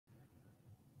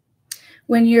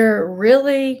When you're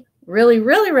really, really,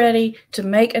 really ready to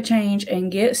make a change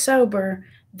and get sober,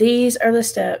 these are the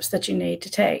steps that you need to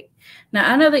take.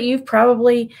 Now, I know that you've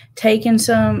probably taken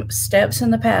some steps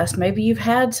in the past. Maybe you've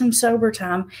had some sober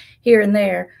time here and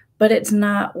there, but it's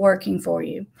not working for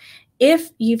you.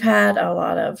 If you've had a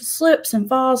lot of slips and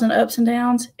falls and ups and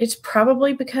downs, it's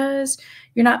probably because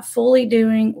you're not fully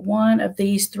doing one of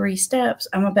these 3 steps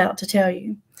I'm about to tell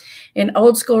you. In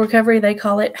old school recovery, they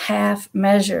call it half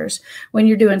measures, when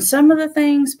you're doing some of the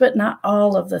things, but not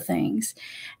all of the things.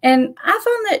 And I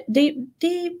found that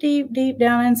deep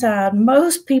down inside,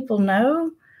 most people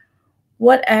know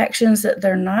what actions that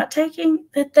they're not taking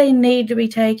that they need to be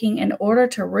taking in order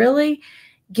to really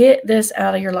get this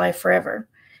out of your life forever.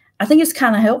 I think it's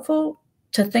kind of helpful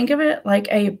to think of it like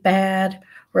a bad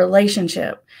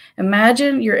relationship.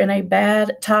 Imagine you're in a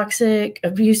bad, toxic,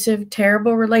 abusive,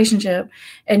 terrible relationship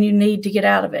and you need to get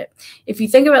out of it. If you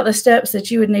think about the steps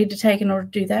that you would need to take in order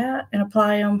to do that and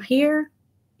apply them here,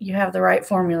 you have the right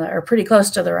formula, or pretty close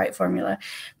to the right formula,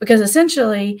 because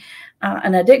essentially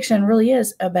an addiction really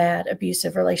is a bad,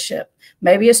 abusive relationship.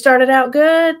 Maybe it started out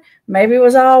good. Maybe it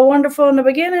was all wonderful in the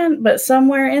beginning, but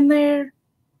somewhere in there,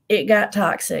 it got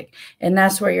toxic, and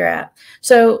that's where you're at.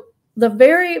 So the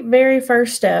very, very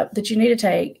first step that you need to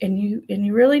take, and you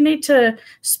really need to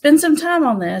spend some time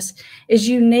on this, is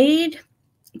you need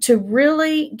to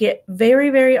really get very,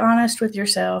 very honest with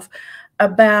yourself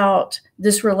about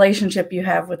this relationship you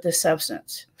have with this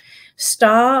substance.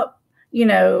 Stop,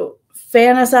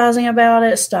 fantasizing about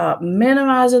it. Stop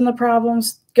minimizing the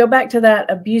problems. Go back to that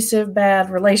abusive,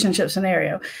 bad relationship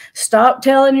scenario. Stop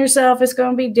telling yourself it's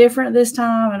going to be different this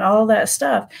time and all that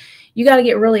stuff. You got to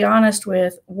get really honest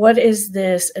with, what is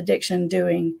this addiction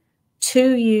doing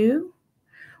to you?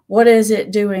 What is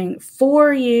it doing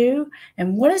for you?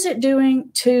 And what is it doing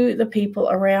to the people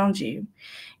around you?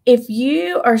 If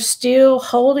you are still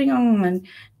holding on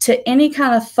to any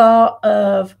kind of thought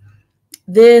of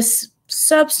this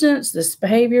substance, this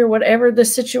behavior, whatever the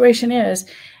situation is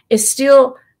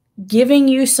still giving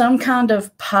you some kind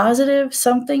of positive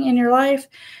something in your life,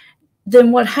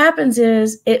 then what happens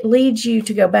is it leads you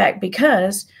to go back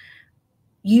because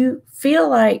you feel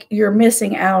like you're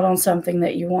missing out on something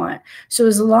that you want. So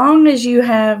as long as you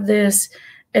have this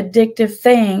addictive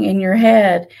thing in your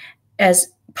head as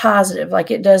positive,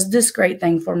 like it does this great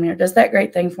thing for me or does that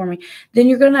great thing for me, then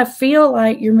you're going to feel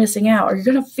like you're missing out, or you're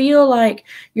going to feel like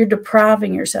you're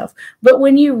depriving yourself. But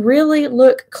when you really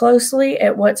look closely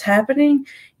at what's happening,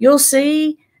 you'll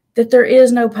see that there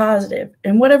is no positive.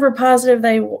 And whatever positive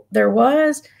there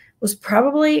was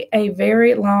probably a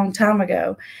very long time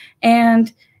ago.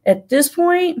 And at this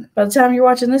point, by the time you're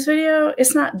watching this video,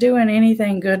 it's not doing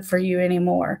anything good for you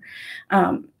anymore.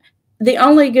 The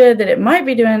only good that it might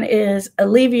be doing is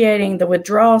alleviating the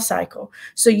withdrawal cycle.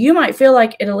 So you might feel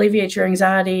like it alleviates your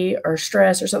anxiety or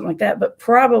stress or something like that, but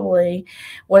probably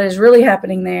what is really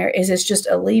happening there is it's just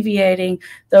alleviating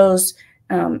those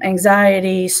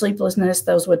anxiety, sleeplessness,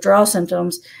 those withdrawal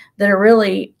symptoms that are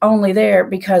really only there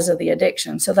because of the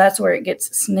addiction. So that's where it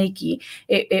gets sneaky.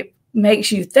 It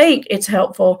makes you think it's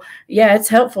helpful. Yeah, it's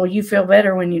helpful. You feel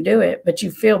better when you do it, but you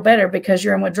feel better because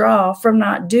you're in withdrawal from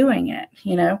not doing it,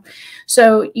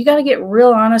 So you got to get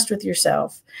real honest with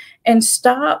yourself and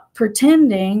stop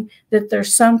pretending that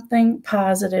there's something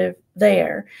positive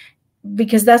there,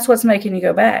 because that's what's making you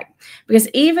go back. Because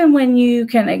even when you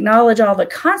can acknowledge all the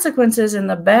consequences and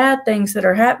the bad things that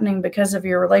are happening because of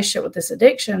your relationship with this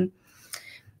addiction,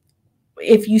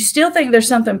 if you still think there's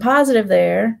something positive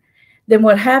there, then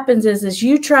what happens is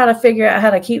you try to figure out how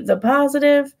to keep the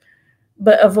positive,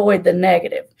 but avoid the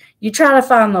negative. You try to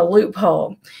find the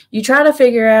loophole. You try to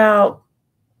figure out,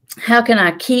 how can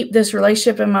I keep this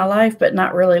relationship in my life, but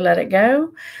not really let it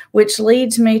go? Which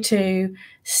leads me to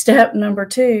step number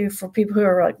 2 for people who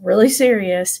are like really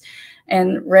serious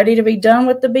and ready to be done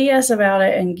with the BS about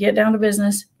it and get down to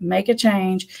business, make a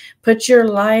change, put your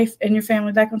life and your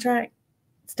family back on track.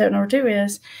 Step number 2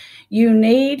 is you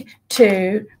need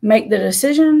to make the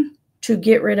decision to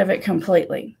get rid of it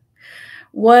completely.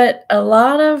 What a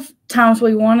lot of times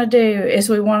we want to do is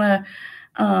we want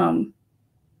to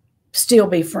still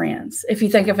be friends. If you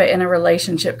think of it in a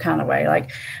relationship kind of way,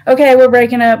 like, okay, we're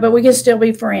breaking up, but we can still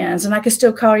be friends, and I can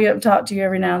still call you up and talk to you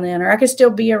every now and then, or I can still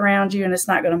be around you and it's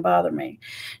not going to bother me.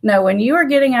 No, when you are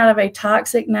getting out of a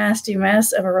toxic, nasty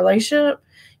mess of a relationship,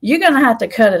 you're going to have to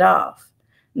cut it off.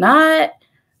 Not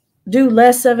do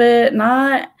less of it,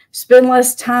 not spend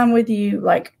less time with you,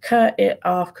 like cut it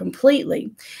off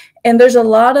completely. And there's a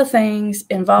lot of things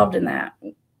involved in that.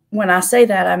 When I say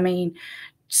that, I mean,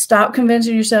 stop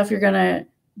convincing yourself you're going to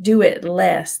do it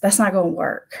less. That's not going to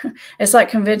work. It's like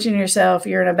convincing yourself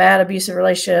you're in a bad abusive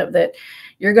relationship that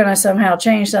you're going to somehow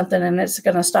change something and it's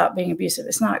going to stop being abusive.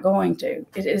 It's not going to.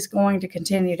 It is going to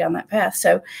continue down that path.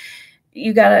 So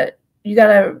you gotta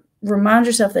remind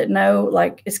yourself that no,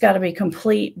 like it's got to be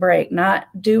complete break, not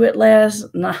do it less,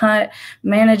 not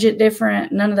manage it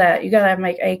different, none of that. You got to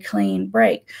make a clean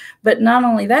break. But not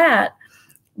only that,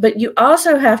 but you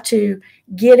also have to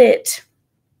get it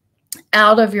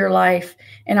out of your life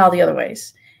in all the other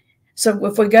ways. So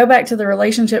if we go back to the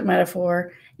relationship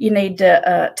metaphor, you need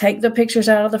to take the pictures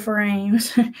out of the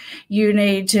frames. You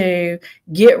need to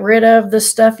get rid of the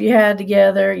stuff you had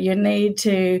together. You need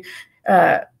to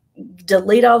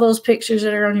delete all those pictures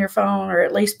that are on your phone, or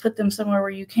at least put them somewhere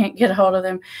where you can't get a hold of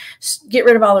them. Get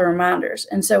rid of all the reminders.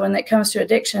 And so when it comes to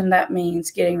addiction, that means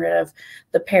getting rid of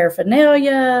the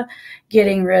paraphernalia,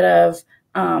 getting rid of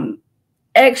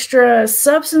extra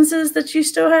substances that you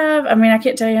still have. I mean, I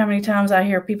can't tell you how many times I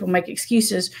hear people make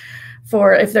excuses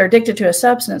for, if they're addicted to a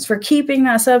substance, for keeping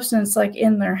that substance like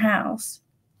in their house.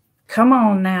 Come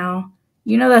on now.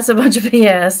 You know that's a bunch of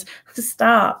BS.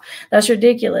 Stop. That's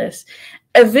ridiculous.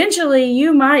 Eventually,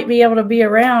 you might be able to be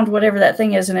around whatever that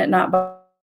thing is and it not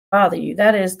bother you.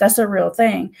 That's a real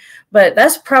thing. But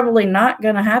that's probably not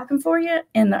going to happen for you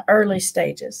in the early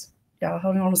stages. Y'all,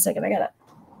 hold on a second. I got to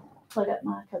plug up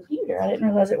my computer. I didn't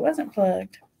realize it wasn't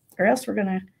plugged, or else we're going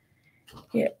to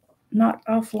get knocked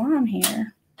offline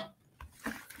here.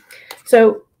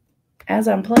 So as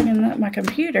I'm plugging up my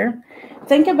computer,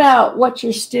 think about what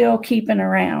you're still keeping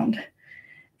around.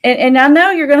 And I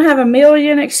know you're going to have a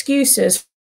million excuses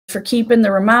for keeping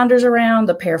the reminders around,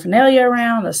 the paraphernalia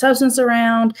around, the substance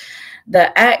around,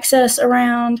 the access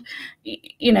around.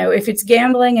 You know, if it's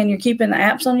gambling and you're keeping the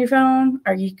apps on your phone,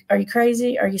 are you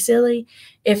crazy? Are you silly?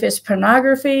 If it's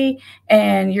pornography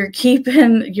and you're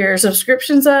keeping your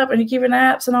subscriptions up and you're keeping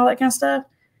apps and all that kind of stuff,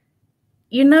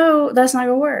 you know that's not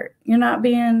going to work. You're not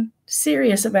being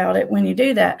serious about it when you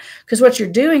do that, because what you're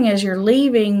doing is you're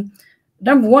leaving,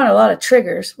 number one, a lot of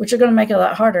triggers, which are going to make it a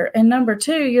lot harder. And number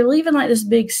two, you're leaving like this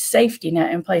big safety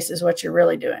net in place is what you're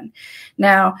really doing.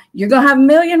 Now, you're going to have a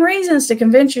million reasons to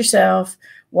convince yourself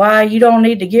why you don't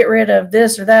need to get rid of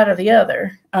this or that or the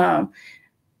other.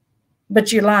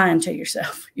 But you're lying to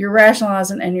yourself. You're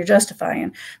rationalizing and you're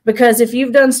justifying. Because if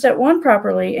you've done step one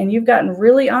properly and you've gotten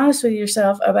really honest with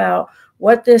yourself about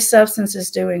what this substance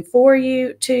is doing for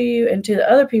you, to you, and to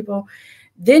the other people,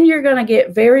 then you're going to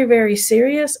get very, very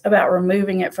serious about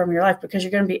removing it from your life, because you're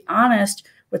going to be honest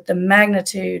with the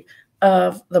magnitude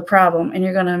of the problem, and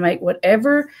you're going to make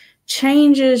whatever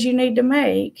changes you need to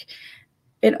make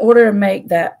in order to make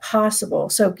that possible.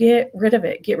 So get rid of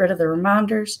it. Get rid of the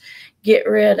reminders. Get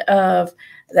rid of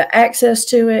the access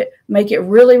to it. Make it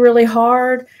really, really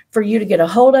hard for you to get a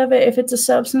hold of it if it's a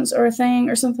substance or a thing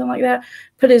or something like that.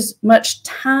 Put as much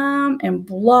time and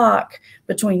block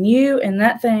between you and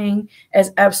that thing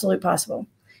as absolutely possible.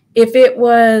 If it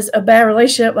was a bad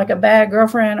relationship, like a bad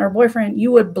girlfriend or boyfriend,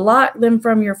 you would block them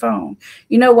from your phone.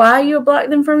 You know why you would block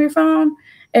them from your phone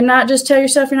and not just tell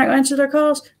yourself you're not going to answer their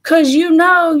calls? Because you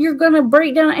know you're going to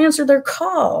break down and answer their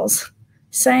calls.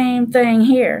 Same thing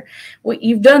here.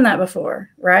 You've done that before,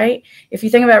 right? If you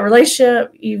think about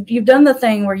relationship, you've done the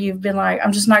thing where you've been like,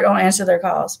 I'm just not going to answer their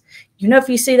calls. You know, if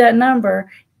you see that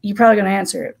number, you're probably going to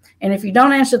answer it. And if you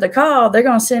don't answer the call, they're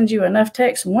going to send you enough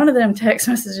text. One of them text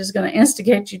messages is going to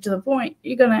instigate you to the point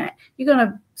you're going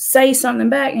to say something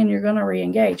back and you're going to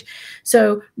re-engage.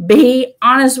 So be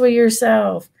honest with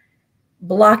yourself.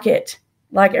 Block it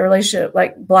like a relationship.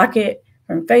 Like block it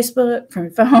from Facebook, from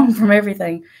your phone, from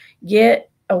everything. Get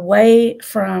away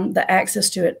from the access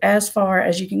to it as far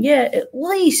as you can get, at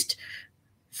least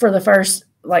for the first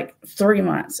like 3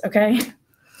 months. Okay.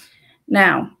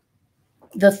 Now,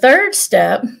 the third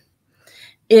step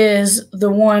is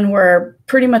the one where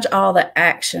pretty much all the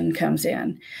action comes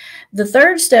in. The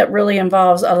third step really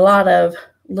involves a lot of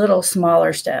little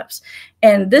smaller steps.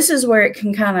 And this is where it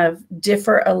can kind of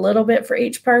differ a little bit for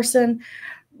each person,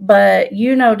 but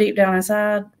you know deep down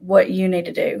inside what you need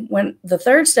to do. When the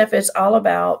third step is all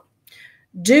about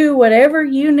do whatever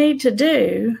you need to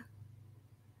do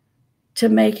to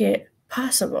make it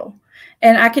possible.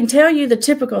 And I can tell you the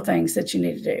typical things that you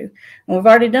need to do. And we've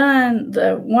already done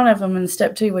the one of them in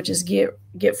step 2, which is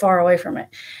get far away from it.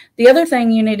 The other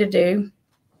thing you need to do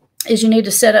is you need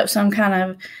to set up some kind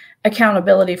of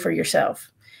accountability for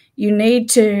yourself. You need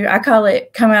to, I call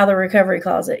it come out of the recovery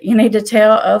closet. You need to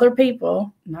tell other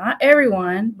people, not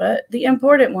everyone, but the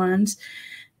important ones,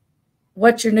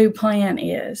 what your new plan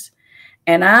is.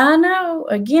 And I know,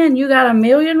 again, you got a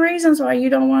million reasons why you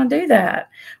don't want to do that.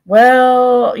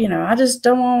 Well, I just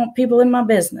don't want people in my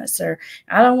business, or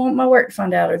I don't want my work to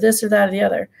find out, or this or that or the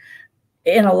other.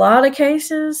 In a lot of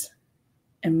cases,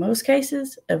 in most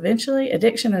cases, eventually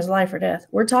addiction is life or death.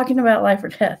 We're talking about life or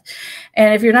death.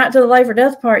 And if you're not to the life or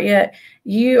death part yet,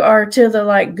 you are to the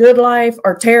like good life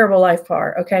or terrible life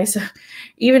part. Okay. So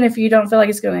even if you don't feel like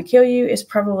it's going to kill you, it's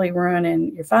probably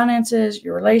ruining your finances,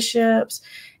 your relationships,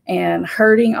 and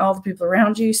hurting all the people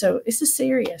around you. So this is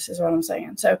serious, is what I'm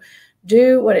saying. So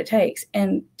do what it takes.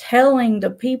 And telling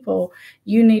the people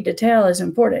you need to tell is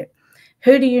important.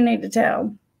 Who do you need to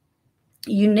tell?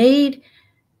 You need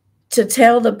to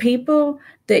tell the people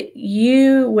that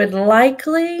you would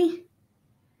likely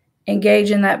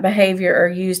engage in that behavior or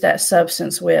use that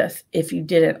substance with if you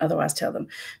didn't otherwise tell them.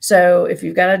 So if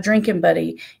you've got a drinking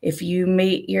buddy, if you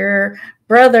meet your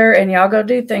brother and y'all go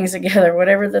do things together,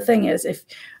 whatever the thing is, if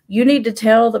you need to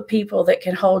tell the people that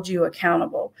can hold you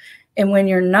accountable. And when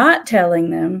you're not telling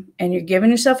them and you're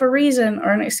giving yourself a reason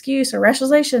or an excuse or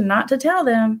rationalization not to tell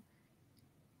them,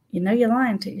 you're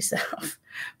lying to yourself.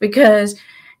 Because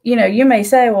you may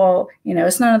say, well,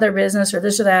 it's none of their business, or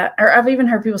this or that. Or I've even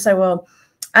heard people say, well,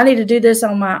 I need to do this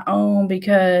on my own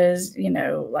because,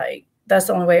 like that's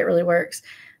the only way it really works.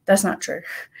 That's not true.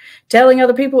 Telling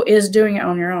other people is doing it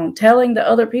on your own. Telling the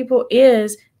other people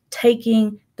is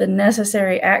taking the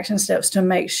necessary action steps to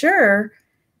make sure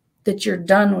that you're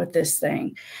done with this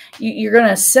thing. You're going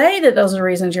to say that those are the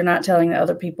reasons you're not telling the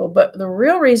other people, but the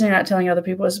real reason you're not telling other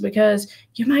people is because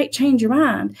you might change your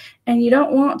mind, and you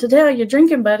don't want to tell your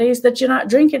drinking buddies that you're not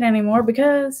drinking anymore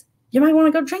because you might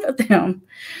want to go drink with them.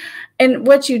 And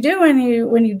what you do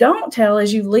when you don't tell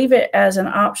is you leave it as an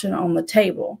option on the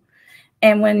table.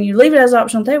 And when you leave it as an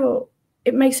option on the table,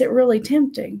 it makes it really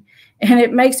tempting, and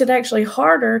it makes it actually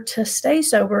harder to stay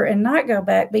sober and not go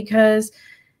back because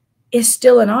is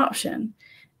still an option.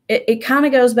 It kind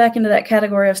of goes back into that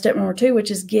category of step number 2,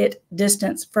 which is get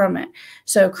distance from it.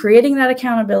 So creating that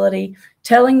accountability,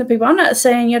 telling the people, I'm not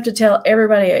saying you have to tell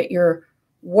everybody at your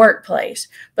workplace,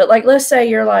 but like, let's say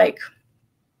you're like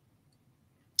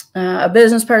a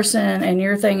business person and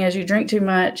your thing is you drink too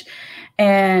much,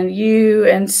 and you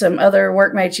and some other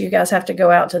workmates, you guys have to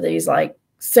go out to these like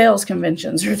sales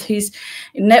conventions or these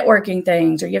networking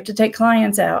things, or you have to take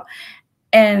clients out.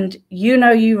 And you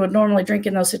would normally drink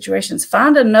in those situations.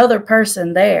 Find another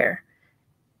person there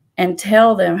and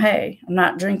tell them, hey, I'm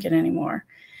not drinking anymore.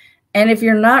 And if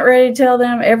you're not ready to tell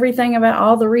them everything about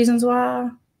all the reasons why,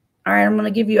 all right, I'm going to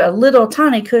give you a little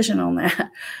tiny cushion on that.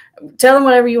 Tell them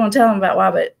whatever you want to tell them about why,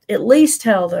 but at least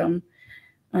tell them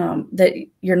that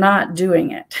you're not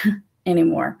doing it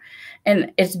anymore.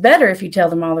 And it's better if you tell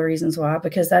them all the reasons why,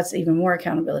 because that's even more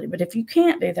accountability. But if you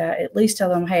can't do that, at least tell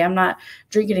them, hey, I'm not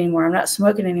drinking anymore. I'm not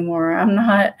smoking anymore. I'm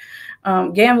not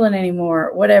gambling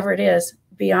anymore, whatever it is.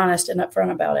 Be honest and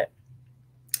upfront about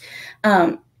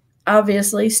it.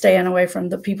 Obviously, staying away from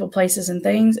the people, places, and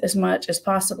things as much as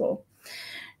possible.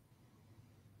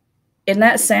 And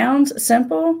that sounds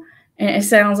simple. And it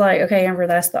sounds like, okay, Amber,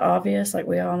 that's the obvious. Like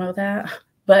we all know that.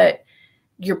 But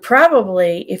you're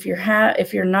probably, if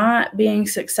you're not being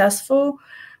successful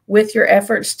with your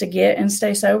efforts to get and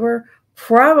stay sober,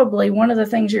 probably one of the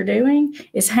things you're doing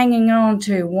is hanging on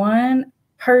to one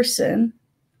person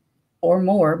or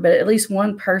more, but at least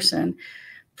one person,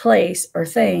 place, or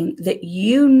thing that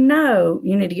you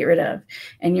need to get rid of.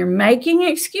 And you're making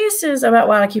excuses about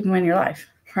why to keep them in your life,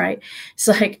 right? It's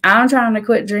like, I'm trying to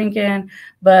quit drinking,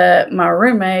 but my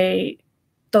roommate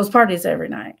throws parties every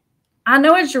night. I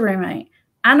know it's your roommate.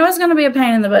 I know it's going to be a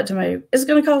pain in the butt to move. It's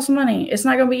going to cost money. It's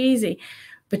not going to be easy.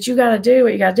 But you got to do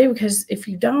what you got to do, because if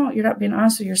you don't, you're not being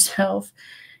honest with yourself.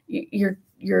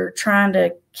 You're trying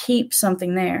to keep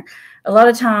something there. A lot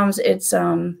of times it's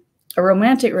a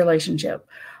romantic relationship,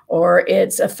 or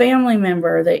it's a family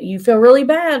member that you feel really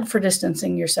bad for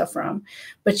distancing yourself from.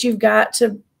 But you've got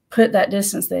to put that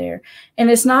distance there. And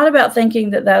it's not about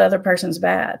thinking that other person's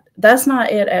bad. That's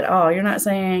not it at all. You're not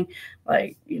saying,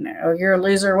 like, you're a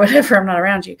loser or whatever, I'm not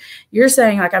around you. You're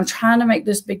saying, like, I'm trying to make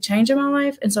this big change in my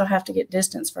life, and so I have to get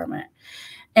distance from it.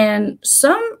 And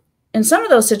in some of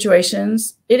those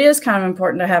situations, it is kind of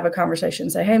important to have a conversation.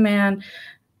 Say, hey, man,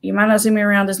 you might not see me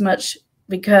around as much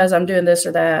because I'm doing this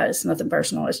or that. It's nothing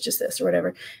personal. It's just this or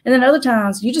whatever. And then other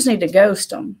times, you just need to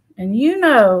ghost them. And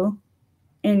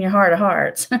in your heart of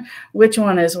hearts which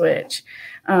one is which.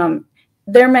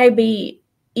 There may be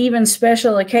even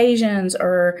special occasions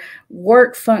or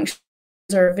work functions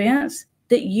or events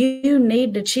that you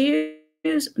need to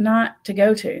choose not to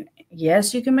go to.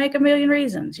 Yes, you can make a million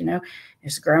reasons.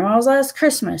 It's grandma's last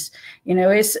Christmas.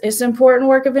 It's an important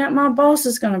work event. My boss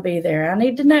is going to be there. I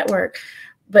need to network.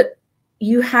 But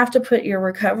you have to put your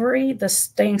recovery, the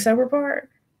staying sober part,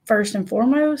 first and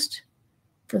foremost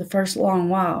for the first long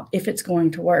while if it's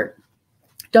going to work.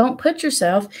 Don't put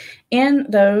yourself in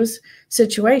those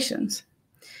situations.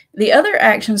 The other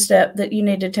action step that you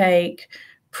need to take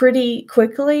pretty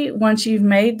quickly once you've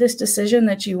made this decision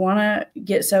that you want to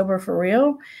get sober for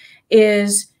real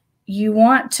is you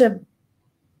want to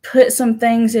put some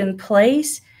things in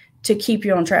place to keep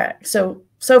you on track. So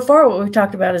far what we've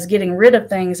talked about is getting rid of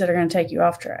things that are going to take you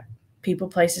off track. People,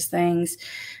 places, things,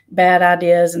 bad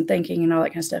ideas and thinking and all that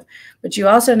kind of stuff. But you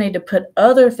also need to put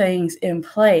other things in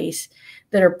place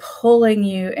that are pulling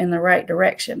you in the right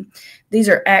direction. These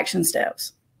are action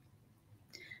steps.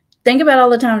 Think about all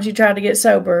the times you tried to get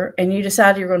sober and you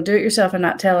decided you're going to do it yourself and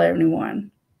not tell anyone.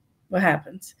 What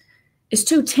happens? It's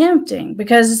too tempting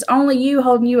because it's only you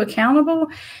holding you accountable.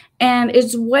 And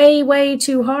it's way, way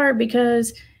too hard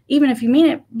because even if you mean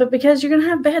it, but because you're going to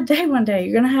have a bad day one day,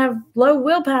 you're going to have low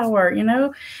willpower, you're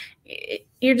going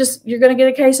to get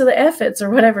a case of the F-its or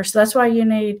whatever. So that's why you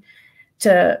need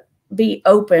to be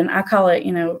open. I call it,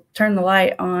 turn the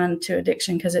light on to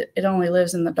addiction because it only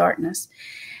lives in the darkness.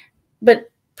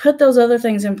 But put those other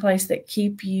things in place that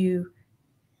keep you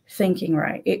thinking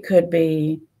right. It could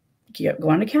be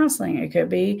going to counseling. It could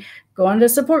be going to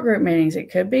support group meetings.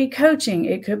 It could be coaching.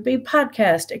 It could be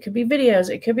podcast. It could be videos.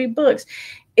 It could be books.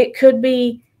 It could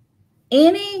be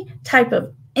any type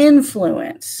of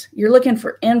influence. You're looking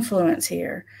for influence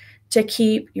here to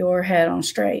keep your head on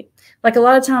straight. Like a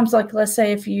lot of times, like let's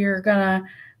say if you're going to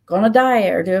go on a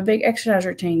diet or do a big exercise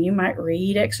routine, you might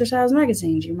read exercise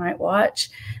magazines. You might watch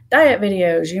diet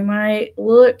videos. You might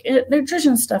look at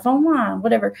nutrition stuff online,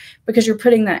 whatever, because you're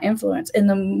putting that influence. And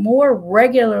the more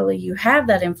regularly you have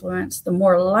that influence, the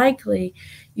more likely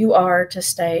you are to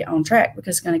stay on track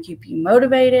because it's going to keep you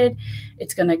motivated.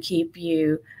 It's going to keep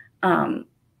you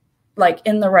like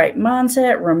in the right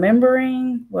mindset,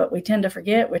 remembering what we tend to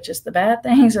forget, which is the bad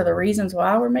things or the reasons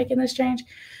why we're making this change.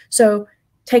 So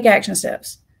take action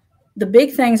steps. The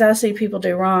big things I see people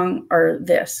do wrong are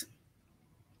this.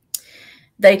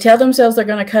 They tell themselves they're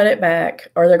going to cut it back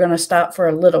or they're going to stop for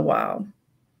a little while.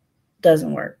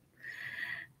 Doesn't work.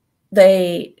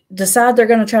 They decide they're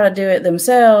going to try to do it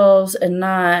themselves and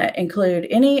not include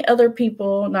any other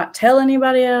people, not tell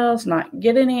anybody else, not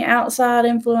get any outside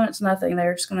influence, nothing.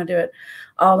 They're just going to do it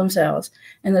all themselves.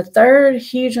 And the third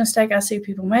huge mistake I see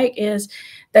people make is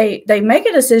they make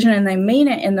a decision and they mean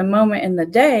it in the moment, in the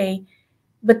day,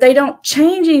 but they don't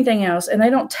change anything else and they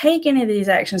don't take any of these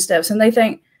action steps. And they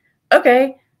think,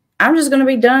 okay, I'm just going to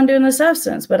be done doing the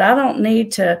substance, but I don't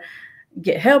need to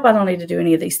get help. I don't need to do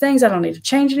any of these things. I don't need to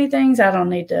change any things. I don't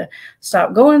need to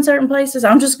stop going certain places.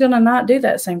 I'm just going to not do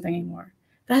that same thing anymore.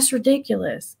 That's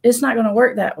ridiculous. It's not going to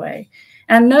work that way.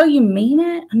 And I know you mean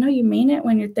it. I know you mean it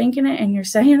when you're thinking it and you're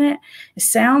saying it. It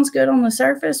sounds good on the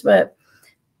surface, but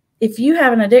if you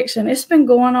have an addiction, it's been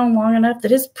going on long enough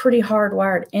that it's pretty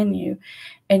hardwired in you.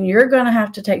 And you're going to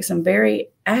have to take some very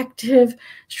active,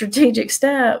 strategic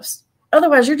steps.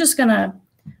 Otherwise, you're just going to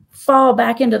fall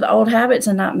back into the old habits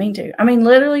and not mean to. I mean,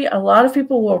 literally, a lot of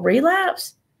people will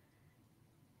relapse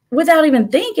without even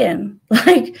thinking.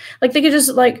 Like they could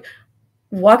just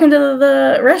walk into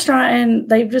the restaurant and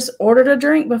they've just ordered a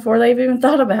drink before they've even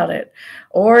thought about it.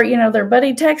 Or, their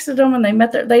buddy texted them and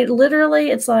they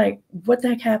literally, it's like, what the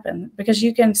heck happened? Because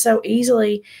you can so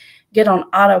easily get on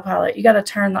autopilot. You got to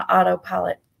turn the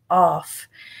autopilot off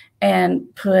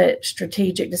and put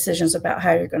strategic decisions about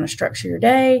how you're going to structure your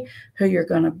day, who you're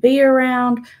going to be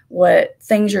around, what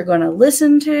things you're going to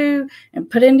listen to and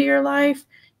put into your life.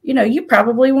 You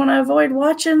probably want to avoid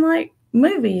watching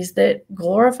movies that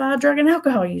glorify drug and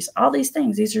alcohol use, all these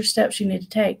things. These are steps you need to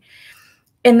take.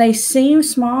 And they seem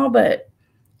small, but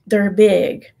they're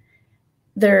big.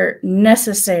 They're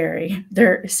necessary.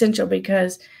 They're essential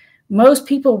because most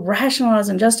people rationalize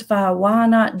and justify why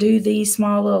not do these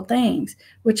small little things,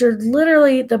 which are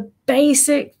literally the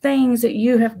basic things that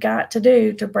you have got to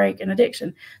do to break an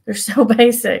addiction. They're so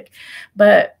basic,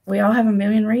 but we all have a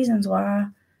million reasons why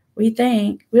we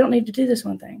think we don't need to do this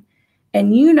one thing.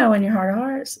 And in your heart of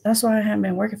hearts, that's why I haven't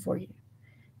been working for you.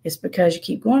 It's because you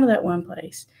keep going to that one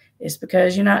place. It's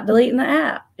because you're not deleting the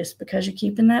app. It's because you're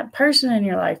keeping that person in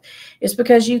your life. It's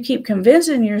because you keep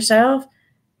convincing yourself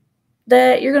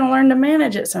that you're going to learn to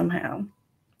manage it somehow.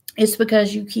 It's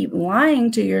because you keep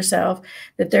lying to yourself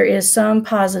that there is some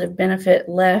positive benefit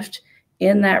left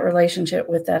in that relationship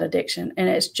with that addiction. And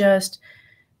it's just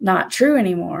not true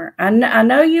anymore. I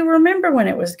know you remember when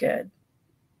it was good.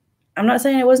 I'm not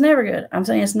saying it was never good. I'm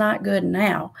saying it's not good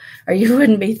now, or you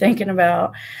wouldn't be thinking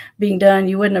about being done.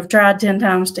 You wouldn't have tried 10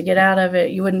 times to get out of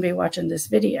it. You wouldn't be watching this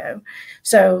video.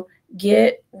 So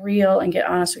get real and get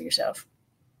honest with yourself.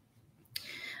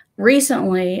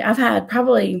 Recently, I've had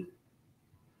probably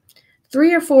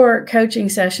 3 or 4 coaching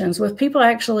sessions with people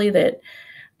actually that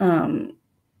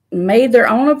made their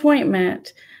own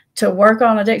appointment to work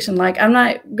on addiction. Like, I'm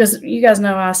not, because you guys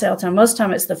know I say all the time, most of the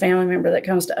time it's the family member that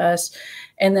comes to us.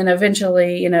 And then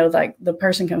eventually, you know, like the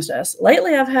person comes to us.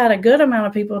 Lately, I've had a good amount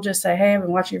of people just say, hey, I've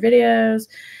been watching your videos.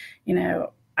 You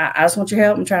know, I just want your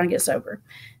help. I'm trying to get sober.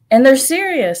 And they're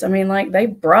serious. I mean, like, they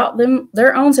brought them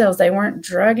their own selves. They weren't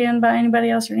drug in by anybody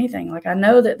else or anything. Like, I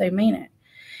know that they mean it.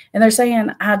 And they're saying,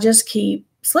 I just keep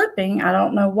slipping. I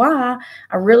don't know why.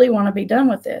 I really want to be done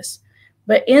with this.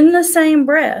 But in the same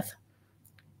breath,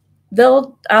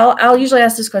 I'll usually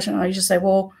ask this question. I'll usually say,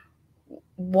 well,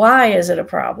 why is it a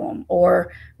problem?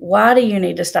 Or why do you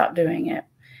need to stop doing it?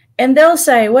 And they'll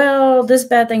say, well, this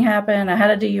bad thing happened. I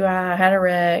had a DUI. I had a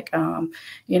wreck.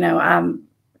 You know, I'm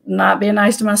not being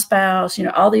nice to my spouse. You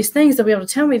know, all these things. They'll be able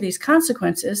to tell me these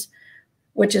consequences,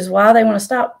 which is why they want to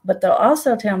stop. But they'll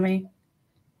also tell me,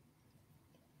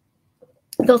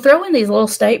 they'll throw in these little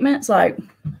statements like,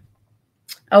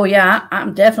 oh, yeah,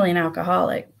 I'm definitely an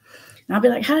alcoholic. And I'll be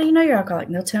like, how do you know you're alcoholic?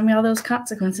 And they'll tell me all those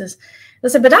consequences. They'll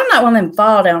say, but I'm not one of them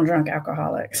fall down drunk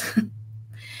alcoholics.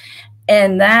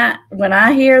 And that, when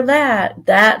I hear that,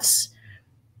 that's,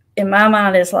 in my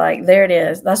mind, it's like, there it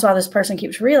is. That's why this person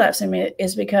keeps relapsing,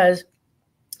 is because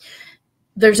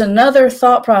there's another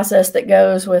thought process that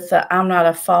goes with the, I'm not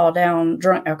a fall down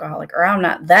drunk alcoholic, or I'm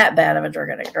not that bad of a drug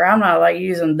addict, or I'm not like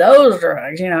using those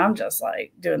drugs. You know, I'm just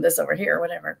like doing this over here or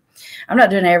whatever. I'm not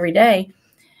doing it every day.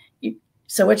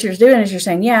 So what you're doing is you're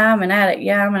saying, yeah, I'm an addict.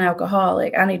 Yeah, I'm an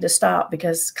alcoholic. I need to stop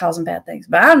because it's causing bad things,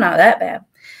 but I'm not that bad.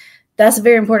 That's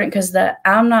very important, because the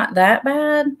I'm not that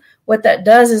bad, what that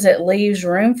does is it leaves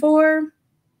room for,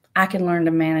 I can learn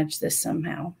to manage this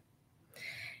somehow.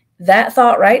 That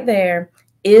thought right there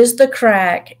is the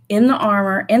crack in the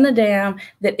armor, in the dam,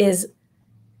 that is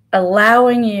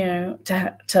allowing you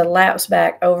to lapse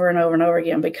back over and over and over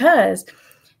again. Because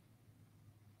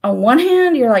on one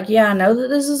hand, you're like, yeah, I know that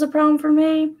this is a problem for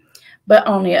me. But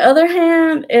on the other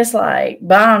hand, it's like,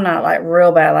 but I'm not like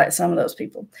real bad like some of those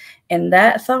people. And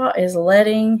that thought is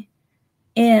letting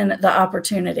in the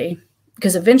opportunity,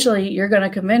 because eventually you're going to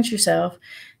convince yourself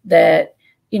that,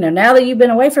 you know, now that you've been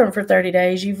away from it for 30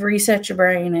 days, you've reset your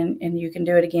brain and you can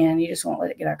do it again. You just won't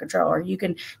let it get out of control. Or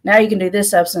now you can do this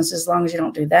substance as long as you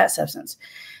don't do that substance.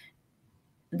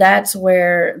 That's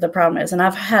where the problem is. And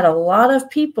I've had a lot of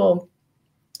people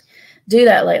do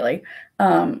that lately.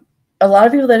 A lot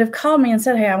of people that have called me and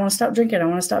said, hey, I want to stop drinking. I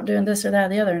want to stop doing this or that or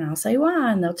the other. And I'll say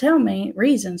why. And they'll tell me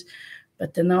reasons.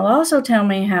 But then they'll also tell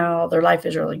me how their life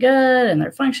is really good and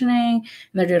they're functioning and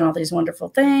they're doing all these wonderful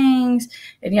things.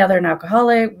 And yeah, they're an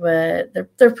alcoholic, but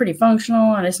they're pretty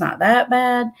functional and it's not that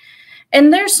bad.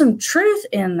 And there's some truth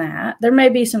in that. There may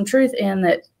be some truth in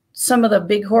that some of the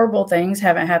big horrible things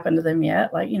haven't happened to them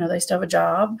yet. Like, you know, they still have a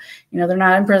job, you know, they're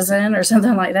not in prison or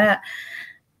something like that.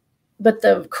 But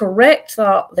the correct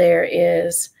thought there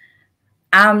is,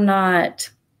 I'm not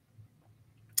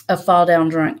a fall down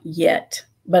drunk yet,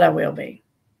 but I will be.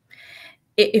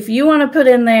 If you want to put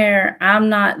in there, I'm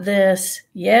not this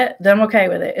yet, then I'm okay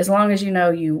with it, as long as you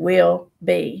know you will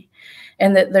be,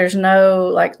 and that there's no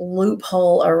like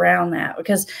loophole around that.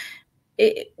 Because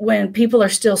when people are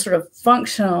still sort of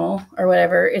functional or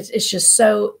whatever, it's just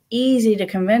so easy to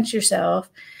convince yourself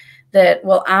that,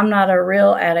 well, I'm not a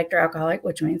real addict or alcoholic,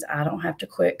 which means I don't have to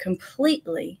quit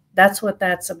completely. That's what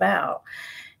that's about.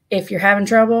 If you're having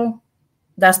trouble,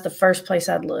 that's the first place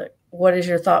I'd look. What is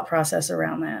your thought process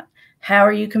around that? How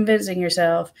are you convincing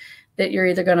yourself that you're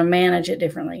either going to manage it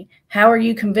differently? How are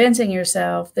you convincing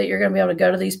yourself that you're going to be able to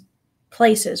go to these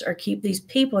places or keep these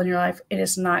people in your life and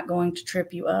it's not going to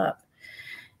trip you up?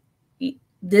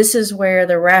 This is where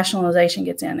the rationalization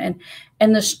gets in.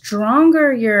 And the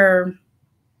stronger your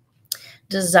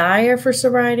desire for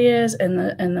sobriety is, and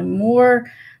the more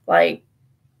like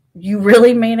you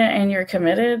really mean it and you're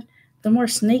committed, the more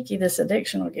sneaky this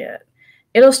addiction will get.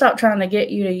 It'll stop trying to get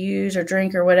you to use or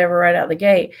drink or whatever right out the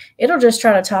gate. It'll just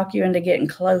try to talk you into getting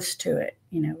close to it.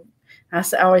 You know, I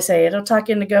always say it'll talk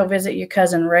you into go visit your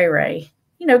cousin Ray Ray,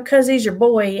 you know, because he's your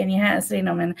boy and you haven't seen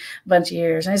him in a bunch of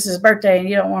years. And it's his birthday and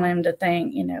you don't want him to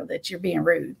think, you know, that you're being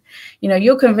rude. You know,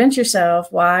 you'll convince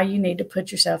yourself why you need to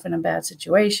put yourself in a bad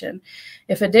situation.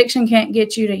 If addiction can't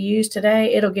get you to use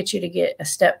today, it'll get you to get a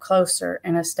step closer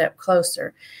and a step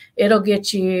closer. It'll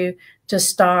get you to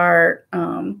start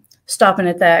stopping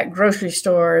at that grocery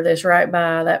store that's right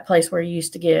by that place where you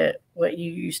used to get what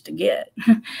you used to get.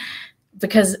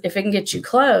 Because if it can get you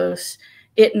close,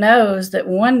 it knows that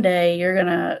one day you're going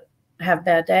to have a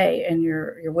bad day and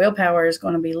your willpower is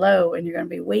going to be low and you're going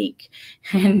to be weak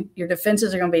and your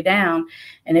defenses are going to be down.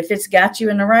 And if it's got you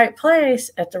in the right place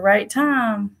at the right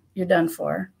time, you're done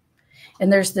for.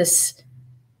 And there's this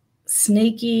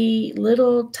sneaky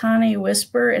little tiny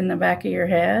whisper in the back of your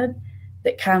head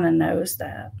that kind of knows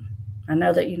that. I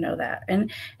know that you know that.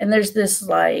 And there's this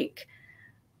like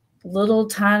little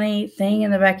tiny thing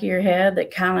in the back of your head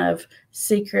that kind of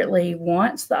secretly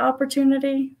wants the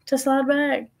opportunity to slide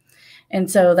back.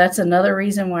 And so that's another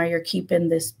reason why you're keeping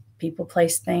this people,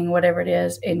 place, thing, whatever it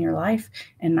is in your life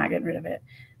and not getting rid of it.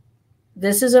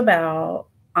 This is about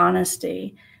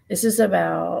honesty. This is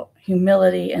about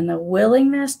humility and the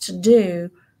willingness to do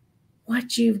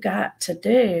what you've got to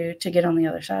do to get on the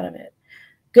other side of it.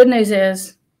 Good news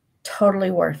is totally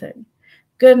worth it.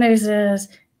 Good news is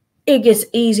it gets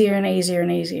easier and easier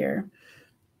and easier.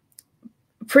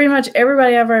 Pretty much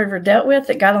everybody I've ever dealt with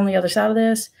that got on the other side of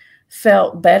this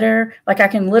felt better. Like I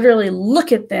can literally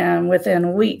look at them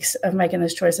within weeks of making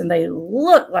this choice and they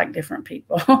look like different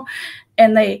people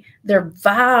and their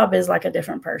vibe is like a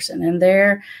different person and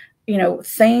their,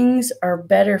 things are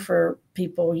better for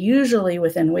people usually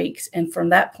within weeks. And from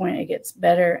that point, it gets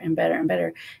better and better and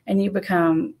better. And you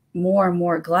become more and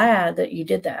more glad that you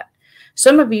did that.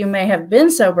 Some of you may have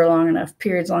been sober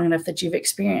periods long enough that you've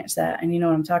experienced that and you know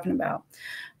what I'm talking about.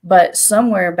 But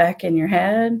somewhere back in your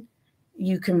head,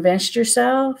 you convinced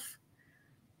yourself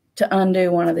to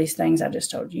undo one of these things I just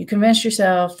told you. You convinced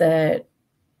yourself that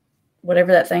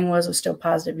whatever that thing was still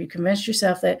positive. You convinced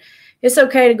yourself that it's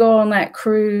okay to go on that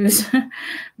cruise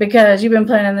because you've been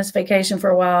planning this vacation for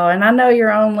a while. And I know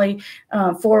you're only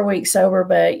 4 weeks sober,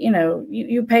 but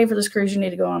you pay for this cruise, you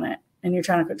need to go on it and you're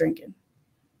trying to quit drinking.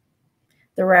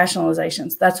 The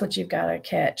rationalizations, that's what you've got to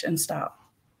catch and stop.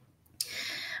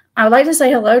 I would like to say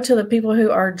hello to the people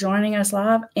who are joining us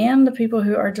live and the people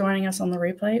who are joining us on the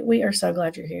replay. We are so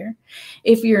glad you're here.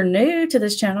 If you're new to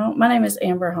this channel, my name is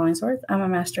Amber Hollingsworth. I'm a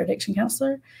master addiction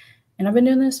counselor, and I've been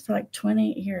doing this for like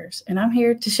 20 years. And I'm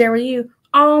here to share with you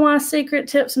all my secret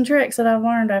tips and tricks that I've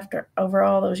learned over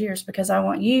all those years, because I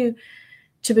want you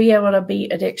to be able to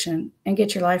beat addiction and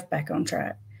get your life back on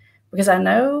track. Because I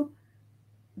know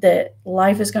that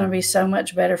life is going to be so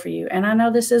much better for you. And I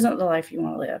know this isn't the life you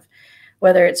want to live,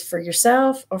 whether it's for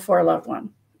yourself or for a loved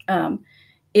one.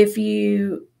 If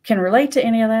you can relate to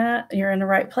any of that, you're in the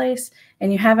right place,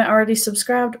 and you haven't already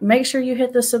subscribed, make sure you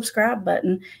hit the subscribe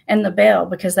button and the bell,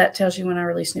 because that tells you when I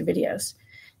release new videos.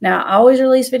 Now, I always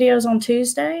release videos on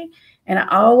Tuesday, and I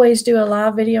always do a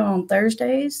live video on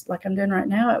Thursdays, like I'm doing right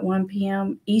now at 1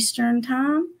 p.m. Eastern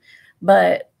time.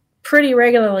 But pretty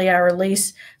regularly, I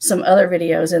release some other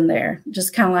videos in there,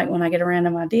 just kind of like when I get a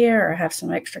random idea or have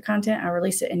some extra content, I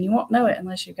release it, and you won't know it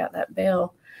unless you've got that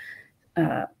bell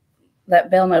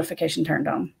notification turned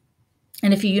on.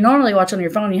 And if you normally watch on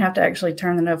your phone, you have to actually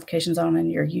turn the notifications on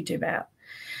in your YouTube app.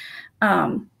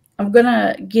 I'm going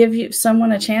to give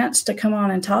someone a chance to come on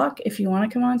and talk if you want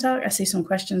to come on and talk. I see some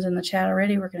questions in the chat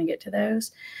already. We're going to get to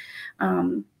those.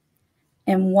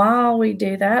 And while we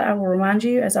do that, I will remind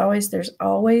you, as always, there's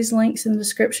always links in the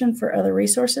description for other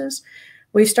resources.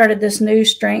 We've started this new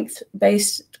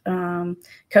strength-based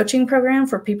coaching program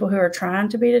for people who are trying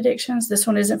to beat addictions. This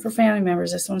one isn't for family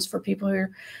members. This one's for people who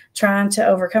are trying to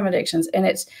overcome addictions. And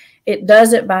it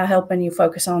does it by helping you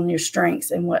focus on your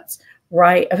strengths and what's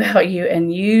right about you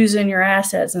and using your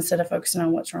assets instead of focusing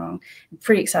on what's wrong. I'm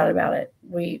pretty excited about it.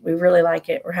 We really like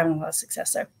it. We're having a lot of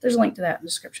success. So there's a link to that in the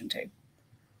description too.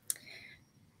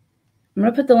 I'm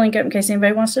going to put the link up in case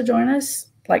anybody wants to join us,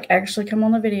 like actually come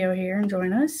on the video here and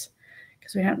join us,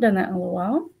 because we haven't done that in a little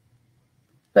while.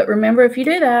 But remember, if you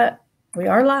do that, we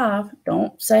are live.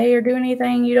 Don't say or do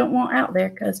anything you don't want out there,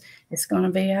 because it's going to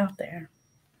be out there.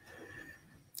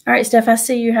 All right, Steph, I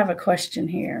see you have a question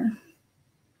here.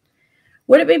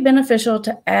 Would it be beneficial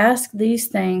to ask these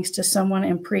things to someone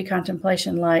in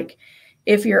pre-contemplation, like,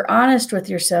 if you're honest with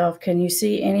yourself, can you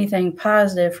see anything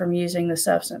positive from using the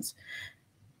substance?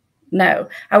 No,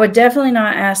 I would definitely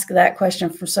not ask that question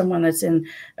from someone that's in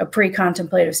a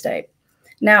pre-contemplative state.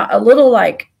 Now, a little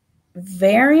like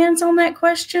variance on that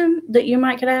question that you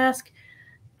might could ask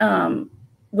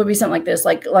would be something like this.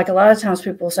 Like a lot of times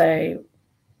people say,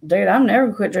 dude, I'm never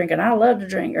gonna quit drinking. I love to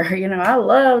drink, or, I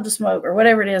love to smoke, or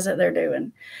whatever it is that they're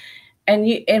doing.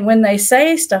 And when they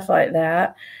say stuff like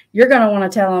that, you're going to want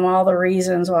to tell them all the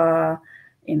reasons why,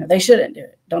 they shouldn't do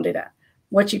it. Don't do that.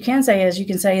 What you can say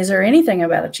is there anything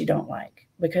about it you don't like?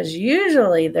 Because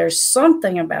usually there's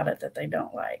something about it that they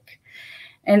don't like.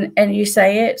 And you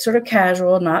say it sort of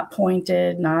casual, not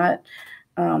pointed, not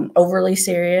overly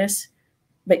serious,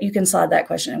 but you can slide that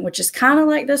question in, which is kind of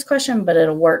like this question, but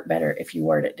it'll work better if you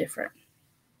word it different.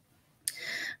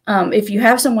 If you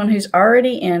have someone who's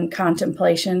already in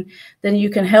contemplation, then you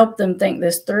can help them think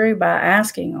this through by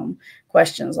asking them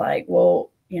questions like,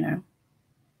 well, you know,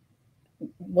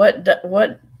 what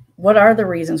are the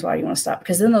reasons why you want to stop?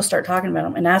 Because then they'll start talking about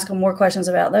them, and ask them more questions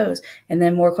about those, and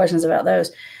then more questions about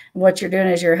those. And what you're doing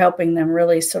is you're helping them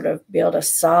really sort of build a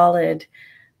solid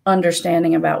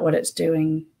understanding about what it's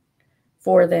doing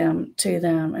for them,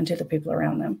 and to the people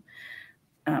around them.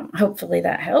 Hopefully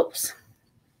that helps.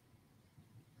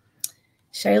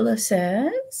 Shayla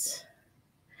says,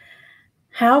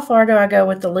 how far do I go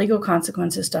with the legal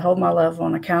consequences to hold my loved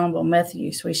one accountable? Meth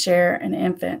use. We share an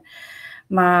infant.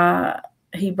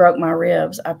 He broke my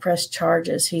ribs. I pressed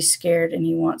charges. He's scared and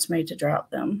he wants me to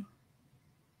drop them.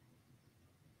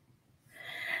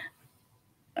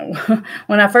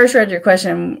 When I first read your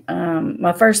question,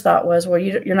 my first thought was, well,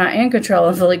 you're not in control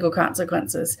of the legal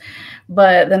consequences.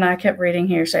 But then I kept reading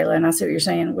here, Shayla, and I see what you're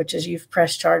saying, which is you've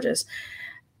pressed charges.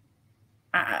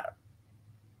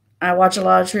 I watch a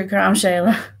lot of true crime,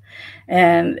 Shayla,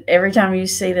 and every time you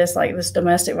see this, like this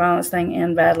domestic violence thing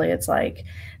end badly, it's like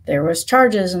there was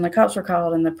charges and the cops were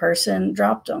called and the person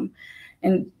dropped them.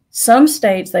 In some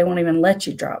states, they won't even let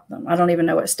you drop them. I don't even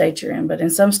know what state you're in, but in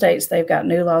some states, they've got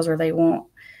new laws where they won't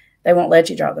let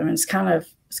you drop them. And it's kind of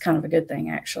a good thing,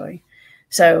 actually.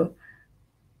 So,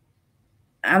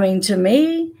 I mean, to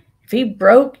me, if he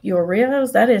broke your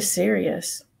ribs, that is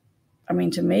serious. I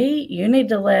mean, to me, you need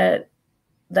to let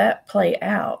that play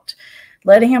out.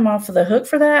 Letting him off the hook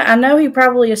for that, I know he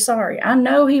probably is sorry. I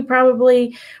know he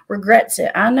probably regrets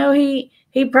it. I know he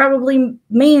probably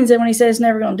means it when he says he's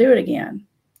never going to do it again.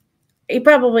 He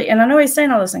probably, and I know he's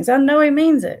saying all those things. I know he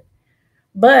means it.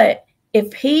 But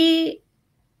if it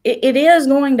is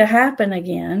going to happen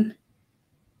again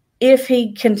if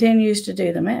he continues to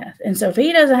do the meth. And so if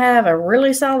he doesn't have a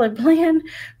really solid plan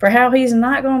for how he's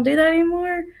not going to do that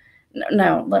anymore,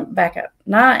 no, let back up.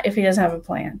 Not if he doesn't have a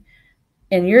plan.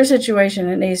 In your situation,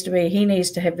 he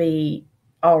needs to be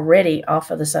already off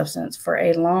of the substance for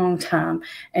a long time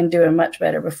and doing much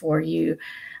better before you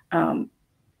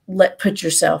put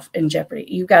yourself in jeopardy.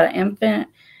 You've got an infant.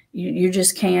 You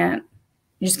just can't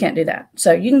do that.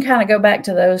 So you can kind of go back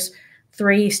to those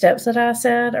 3 steps that I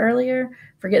said earlier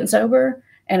for getting sober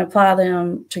and apply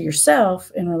them to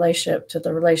yourself in relationship to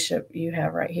the relationship you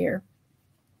have right here.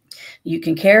 You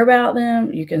can care about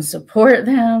them, you can support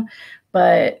them,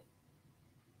 but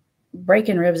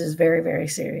breaking ribs is very, very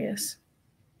serious.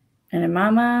 And in my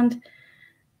mind,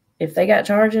 if they got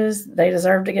charges, they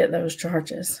deserve to get those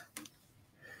charges.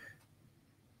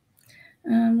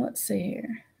 Let's see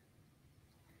here.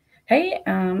 Hey,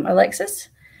 Alexis.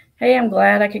 Hey, I'm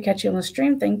glad I could catch you on the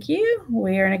stream. Thank you.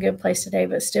 We are in a good place today,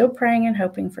 but still praying and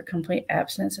hoping for complete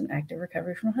abstinence and active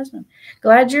recovery from a husband.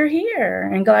 Glad you're here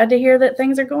and glad to hear that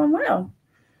things are going well,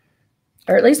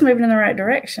 or at least moving in the right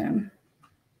direction.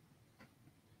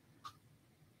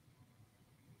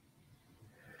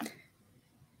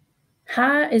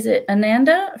 Hi, is it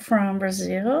Ananda from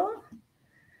Brazil?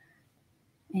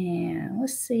 And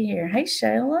let's see here. Hey,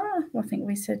 Shayla. I think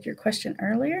we said your question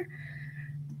earlier.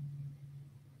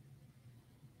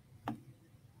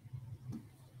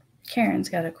 Karen's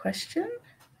got a question.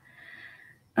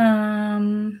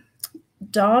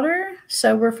 Daughter,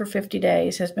 sober for 50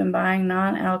 days, has been buying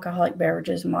non-alcoholic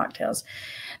beverages and mocktails.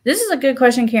 This is a good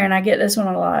question, Karen. I get this one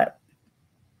a lot.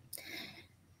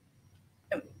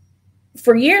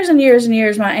 For years and years and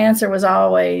years, my answer was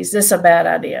always, this is a bad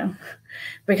idea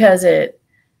because it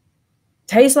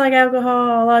tastes like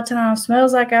alcohol a lot of times,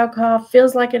 smells like alcohol,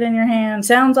 feels like it in your hand,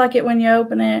 sounds like it when you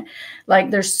open it. Like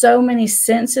there's so many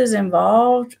senses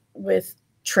involved with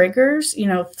triggers,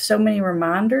 so many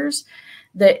reminders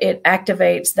that it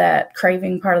activates that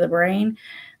craving part of the brain.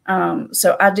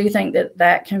 So I do think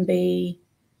that can be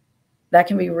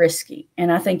risky.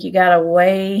 And I think you got to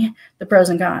weigh the pros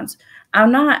and cons.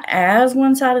 I'm not as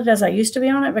one-sided as I used to be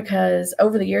on it because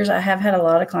over the years I have had a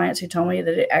lot of clients who told me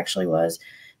that it actually was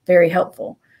very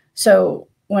helpful. So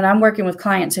when I'm working with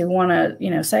clients who want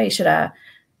to, say, should I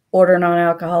order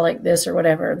non-alcoholic this or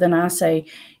whatever, then I say,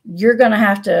 you're going to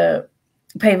have to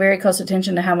pay very close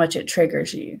attention to how much it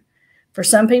triggers you. For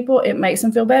some people, it makes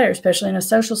them feel better, especially in a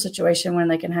social situation when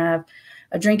they can have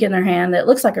a drink in their hand that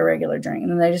looks like a regular drink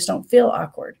and they just don't feel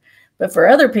awkward. But for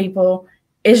other people,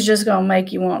 it's just going to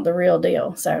make you want the real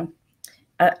deal. So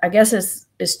I guess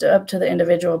it's up to the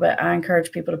individual, but I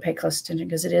encourage people to pay close attention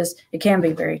because it can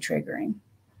be very triggering.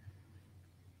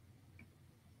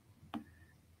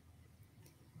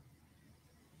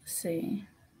 see.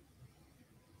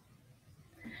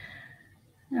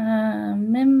 Let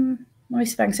me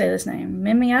see if I can say this name.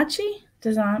 Mimiachi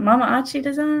Design, Mama Achi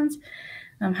Designs.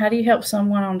 How do you help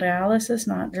someone on dialysis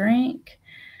not drink?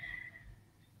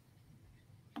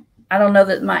 I don't know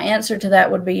that my answer to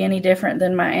that would be any different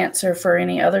than my answer for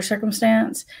any other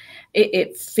circumstance.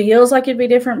 It feels like it'd be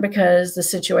different because the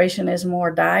situation is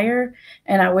more dire.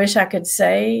 And I wish I could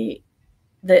say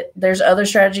that there's other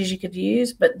strategies you could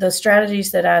use, but the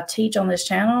strategies that I teach on this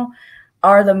channel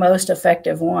are the most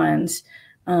effective ones,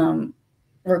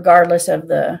 regardless of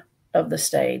the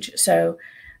stage. So,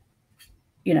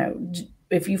 you know,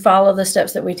 if you follow the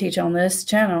steps that we teach on this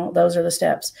channel, those are the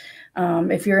steps.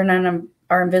 If you're in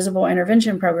our invisible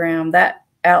intervention program, that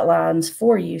outlines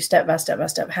for you step by step by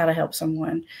step how to help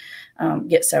someone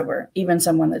get sober, even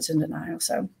someone that's in denial.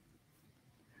 So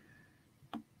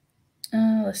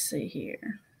let's see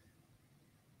here.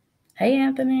 Hey,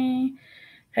 Anthony.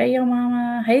 Hey, yo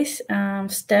mama. Hey,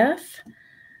 Steph.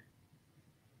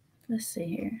 Let's see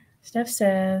here. Steph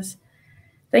says,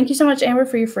 thank you so much, Amber,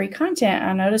 for your free content.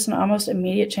 I noticed an almost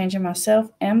immediate change in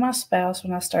myself and my spouse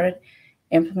when I started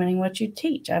implementing what you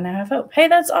teach. I now have hope. Hey,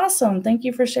 that's awesome. Thank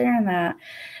you for sharing that.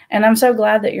 And I'm so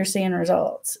glad that you're seeing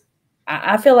results.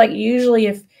 I feel like usually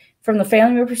if from the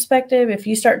family perspective, if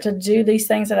you start to do these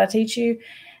things that I teach you,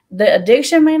 the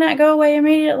addiction may not go away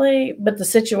immediately, but the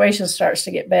situation starts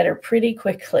to get better pretty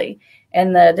quickly.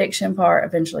 And the addiction part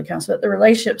eventually comes, but the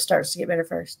relationship starts to get better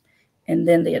first and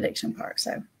then the addiction part.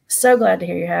 So glad to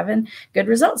hear you're having good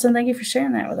results. And thank you for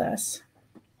sharing that with us.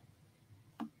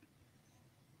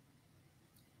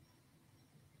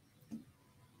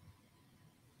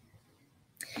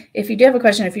 If you do have a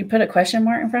question, if you put a question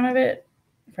mark in front of it,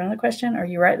 in front of the question, or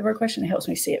you write the word question, it helps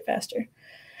me see it faster.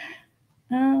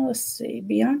 Let's see.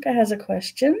 Bianca has a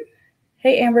question.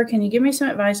 Hey, Amber, can you give me some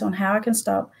advice on how I can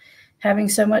stop having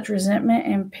so much resentment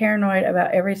and paranoid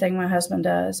about everything my husband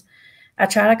does? I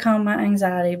try to calm my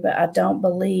anxiety, but I don't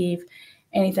believe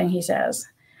anything he says.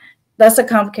 That's a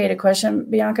complicated question,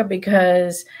 Bianca,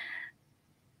 because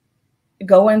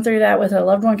going through that with a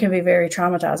loved one can be very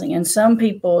traumatizing. And some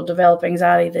people develop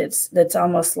anxiety that's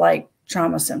almost like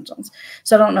trauma symptoms.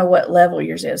 So I don't know what level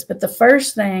yours is. But the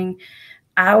first thing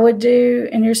I would do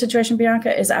in your situation,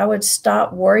 Bianca, is I would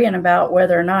stop worrying about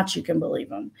whether or not you can believe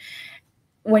them.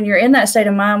 When you're in that state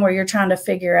of mind where you're trying to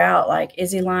figure out, like,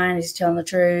 is he lying? Is he telling the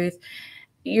truth?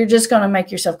 You're just going to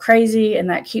make yourself crazy, and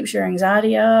that keeps your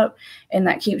anxiety up, and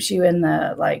that keeps you in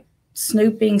the, like,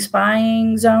 snooping,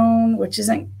 spying zone, which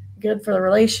isn't good for the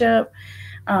relationship.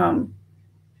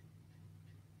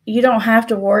 You don't have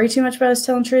to worry too much about us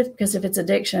telling the truth, because if it's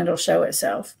addiction, it'll show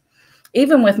itself.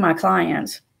 Even with my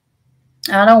clients,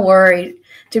 I don't worry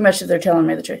too much if they're telling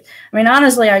me the truth. I mean,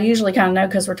 honestly, I usually kind of know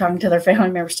because we're talking to their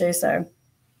family members too. So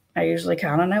I usually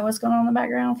kind of know what's going on in the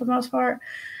background for the most part.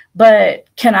 But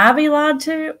can I be lied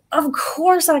to? Of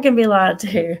course I can be lied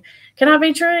to. Can I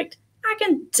be tricked? I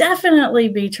can definitely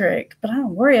be tricked, but I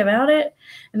don't worry about it.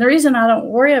 And the reason I don't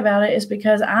worry about it is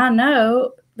because I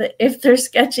know that if they're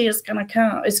sketchy, it's going to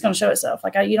come. It's going to show itself.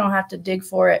 Like, you don't have to dig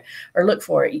for it or look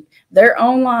for it. Their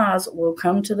own lies will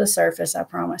come to the surface, I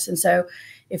promise. And so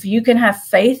if you can have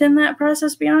faith in that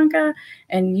process, Bianca,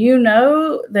 and you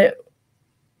know that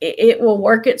it will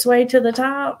work its way to the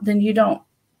top, then you don't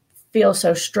feel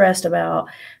so stressed about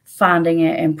finding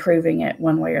it and proving it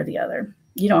one way or the other.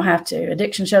 You don't have to.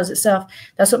 Addiction shows itself.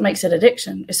 That's what makes it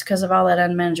addiction. It's because of all that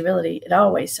unmanageability. It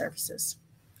always surfaces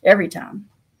every time.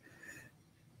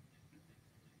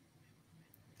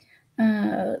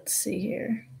 Let's see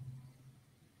here.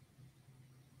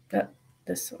 Oh,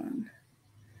 this one.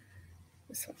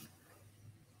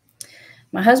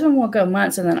 My husband will go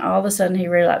months and then all of a sudden he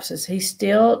relapses. He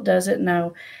still doesn't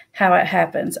know how it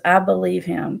happens. I believe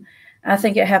him. I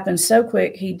think it happens so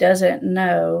quick he doesn't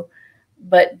know,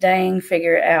 but dang,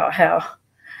 figure it out how.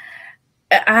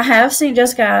 I have seen,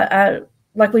 Jessica,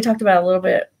 like we talked about a little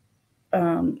bit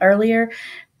earlier,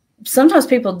 sometimes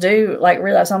people do like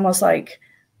relapse almost like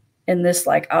in this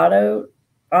like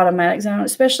automatic zone,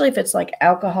 especially if it's like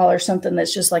alcohol or something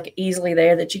that's just like easily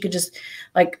there that you could just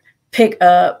like pick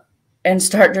up and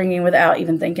start drinking without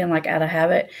even thinking, like out of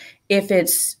habit. If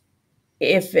it's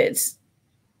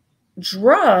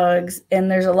drugs and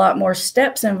there's a lot more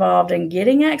steps involved in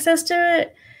getting access to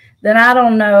it, then I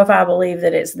don't know if I believe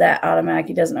that it's that automatic.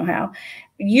 He doesn't know how.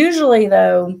 Usually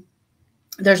though,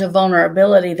 there's a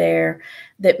vulnerability there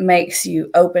that makes you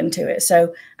open to it.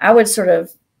 So I would sort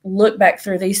of look back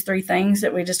through these three things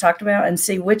that we just talked about and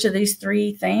see which of these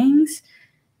three things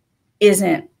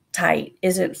isn't tight,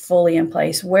 isn't fully in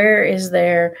place. Where is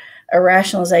there a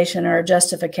rationalization or a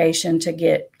justification to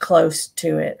get close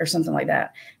to it or something like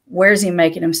that? Where's he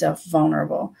making himself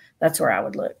vulnerable? That's where I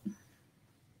would look.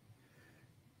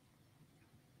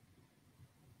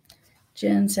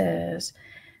 Jen says,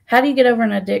 how do you get over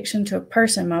an addiction to a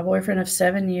person? My boyfriend of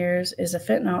 7 years is a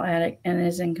fentanyl addict and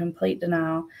is in complete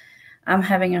denial. I'm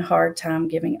having a hard time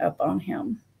giving up on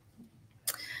him.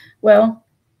 Well,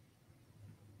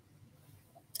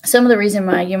 some of the reason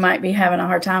why you might be having a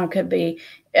hard time could be,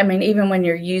 I mean, even when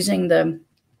you're using the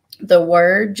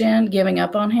word, Jen, giving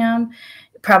up on him,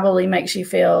 probably makes you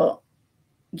feel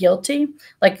guilty.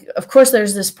 Like, of course,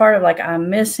 there's this part of like, I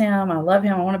miss him, I love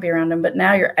him, I want to be around him, but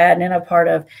now you're adding in a part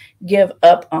of give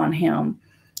up on him,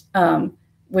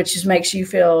 which just makes you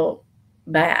feel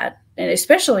bad. And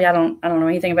especially, I don't know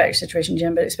anything about your situation,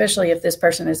 Jim, but especially if this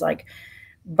person is like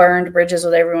burned bridges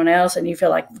with everyone else and you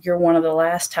feel like you're one of the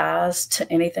last ties to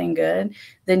anything good,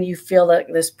 then you feel like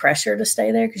this pressure to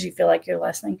stay there because you feel like you're the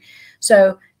last thing.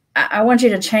 So I want you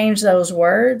to change those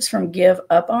words from give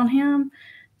up on him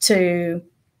to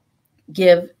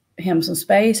give him some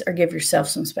space or give yourself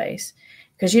some space,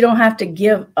 because you don't have to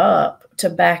give up to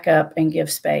back up and give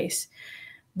space.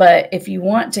 But if you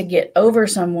want to get over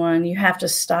someone, you have to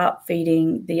stop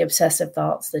feeding the obsessive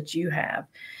thoughts that you have.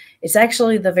 It's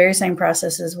actually the very same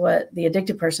process as what the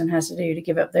addicted person has to do to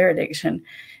give up their addiction,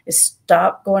 is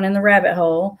stop going in the rabbit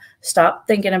hole, stop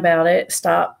thinking about it,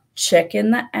 stop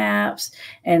checking the apps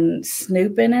and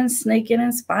snooping and sneaking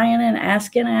and spying and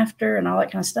asking after and all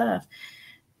that kind of stuff,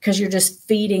 because you're just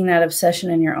feeding that obsession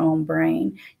in your own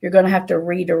brain. You're going to have to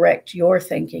redirect your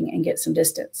thinking and get some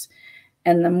distance.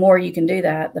 And the more you can do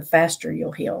that, the faster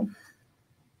you'll heal.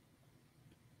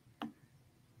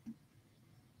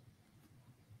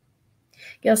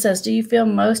 Gail says, do you feel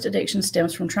most addiction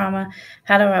stems from trauma?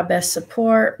 How do I best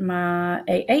support my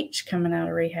AH coming out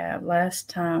of rehab? Last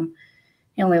time,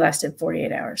 he only lasted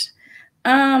 48 hours.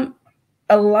 A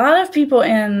lot of people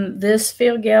in this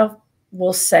field, Gail,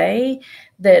 will say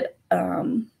that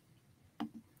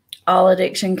all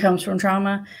addiction comes from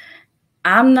trauma.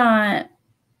 I'm not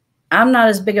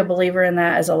as big a believer in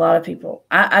that as a lot of people.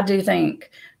 I do think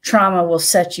trauma will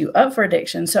set you up for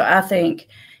addiction. So I think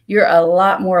you're a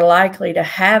lot more likely to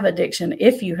have addiction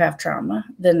if you have trauma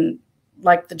than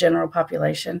like the general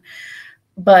population.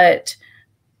 But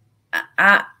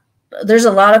there's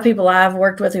a lot of people I've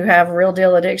worked with who have real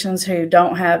deal addictions who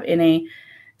don't have any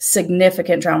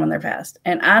significant trauma in their past.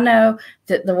 And I know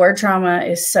that the word trauma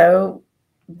is so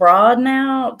broad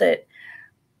now that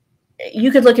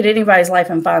you could look at anybody's life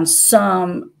and find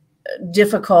some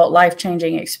difficult,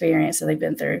 life-changing experience that they've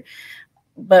been through.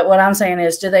 But what I'm saying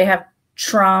is, do they have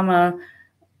trauma?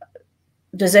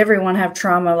 Does everyone have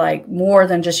trauma, like more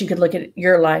than just you could look at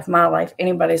your life, my life,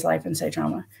 anybody's life and say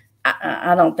trauma?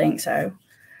 I don't think so.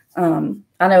 I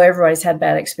know everybody's had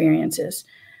bad experiences.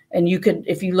 And you could,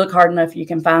 if you look hard enough, you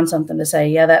can find something to say,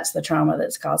 yeah, that's the trauma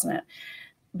that's causing it.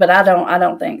 But I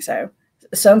don't think so.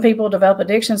 Some people develop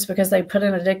addictions because they put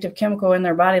an addictive chemical in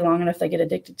their body long enough they get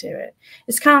addicted to it.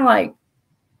 It's kind of like,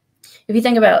 if you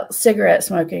think about cigarette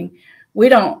smoking, we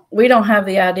don't have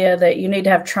the idea that you need to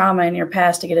have trauma in your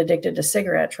past to get addicted to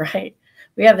cigarettes, right?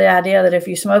 We have the idea that if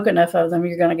you smoke enough of them,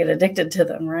 you're going to get addicted to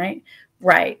them, right?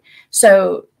 Right.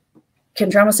 So can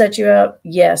trauma set you up?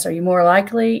 Yes. Are you more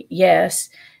likely? Yes.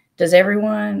 Does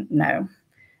everyone? No.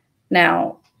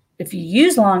 Now, if you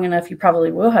use long enough, you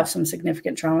probably will have some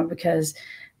significant trauma because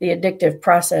the addictive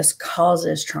process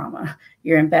causes trauma.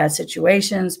 You're in bad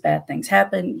situations, bad things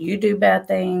happen, you do bad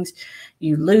things,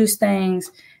 you lose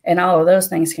things, and all of those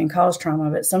things can cause trauma,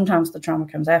 but sometimes the trauma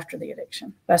comes after the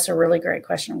addiction. That's a really great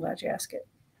question. I'm glad you asked it.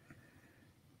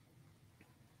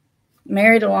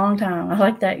 Married a long time. I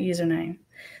like that username.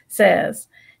 Says,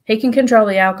 he can control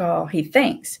the alcohol, he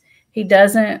thinks. He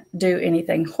doesn't do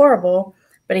anything horrible,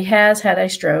 but he has had a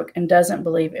stroke and doesn't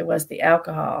believe it was the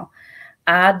alcohol.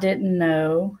 I didn't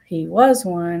know he was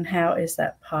one. How is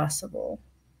that possible?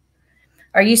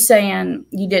 Are you saying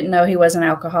you didn't know he was an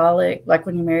alcoholic, like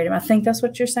when you married him? I think that's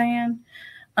what you're saying.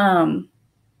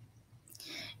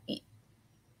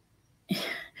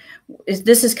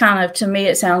 This is kind of, to me,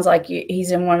 it sounds like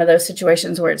he's in one of those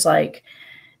situations where it's like,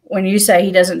 when you say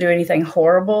he doesn't do anything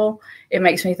horrible, it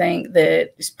makes me think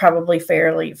that he's probably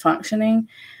fairly functioning.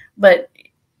 But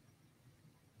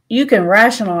you can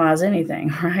rationalize anything,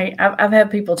 right? I've had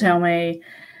people tell me,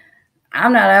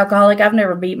 I'm not alcoholic, I've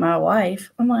never beat my wife.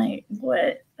 I'm like,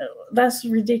 what? That's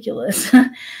ridiculous.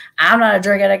 I'm not a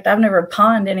drug addict, I've never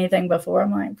pawned anything before.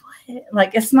 I'm like, what?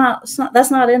 Like, it's not, that's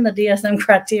not in the DSM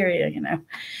criteria, you know.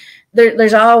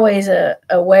 There's always a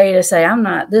way to say, I'm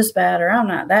not this bad or I'm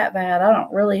not that bad. I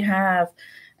don't really have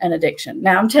an addiction.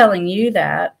 Now, I'm telling you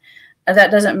that.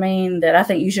 That doesn't mean that I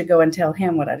think you should go and tell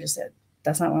him what I just said.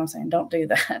 That's not what I'm saying. Don't do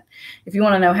that. If you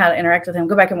want to know how to interact with him,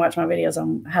 go back and watch my videos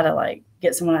on how to like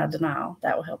get someone out of denial.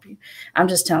 That will help you. I'm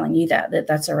just telling you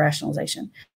that's a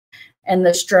rationalization. And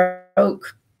the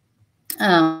stroke,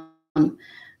 I've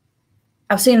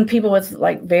seen people with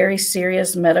like very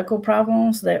serious medical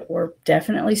problems that were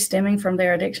definitely stemming from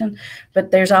their addiction,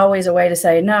 but there's always a way to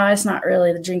say, no, it's not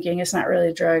really the drinking. It's not really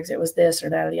the drugs. It was this or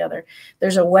that or the other.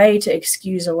 There's a way to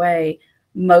excuse away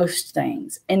most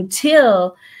things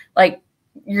until like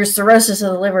your cirrhosis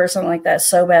of the liver or something like that is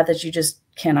so bad that you just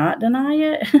cannot deny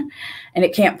it and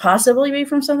it can't possibly be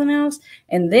from something else.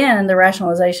 And then the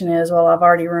rationalization is, well, I've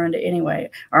already ruined it anyway,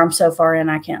 or I'm so far in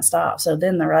I can't stop. So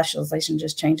then the rationalization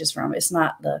just changes from it's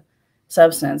not the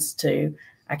substance to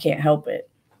I can't help it.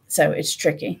 So it's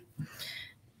tricky.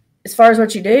 As far as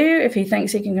what you do, if he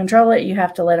thinks he can control it, you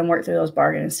have to let him work through those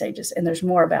bargaining stages. And there's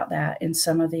more about that in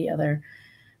some of the other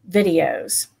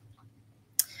videos.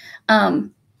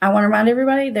 I want to remind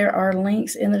everybody there are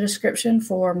links in the description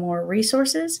for more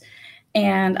resources.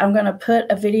 And I'm going to put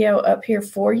a video up here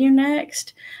for you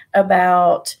next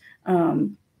about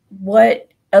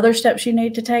what other steps you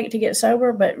need to take to get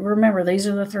sober. But remember, these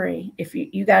are the three. If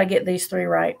you got to get these three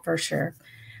right for sure.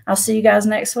 I'll see you guys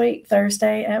next week,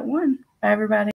 Thursday at 1. Bye, everybody.